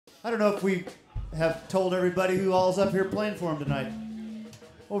I don't know if we have told everybody who all's up here playing for him tonight.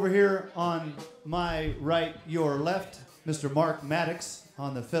 Over here on my right, your left, Mr. Mark Maddox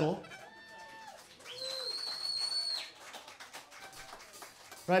on the fiddle.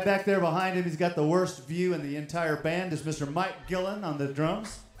 Right back there behind him, he's got the worst view in the entire band, is Mr. Mike Gillen on the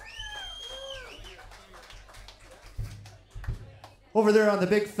drums. Over there on the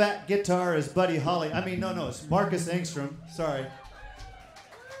big fat guitar is Buddy Holly. It's Marcus Engstrom. Sorry.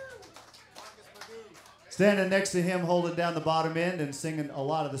 Standing next to him, holding down the bottom end and singing a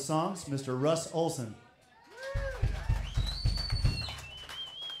lot of the songs, Mr. Russ Olson.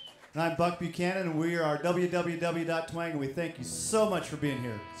 And I'm Buck Buchanan, and we are www.twang, and we thank you so much for being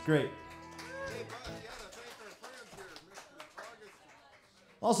here. It's great.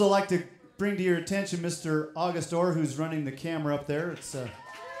 Also like to bring to your attention Mr. August Orr, who's running the camera up there. It's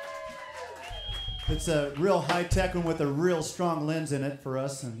a real high-tech one with a real strong lens in it for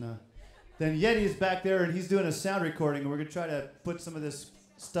us. And then Yeti is back there, and he's doing a sound recording, and we're going to try to put some of this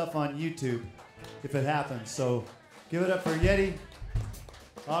stuff on YouTube if it happens. So give it up for Yeti,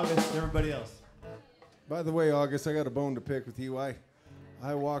 August, and everybody else. By the way, August, I got a bone to pick with you. I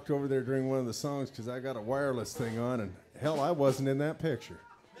walked over there during one of the songs because I got a wireless thing on, and hell, I wasn't in that picture.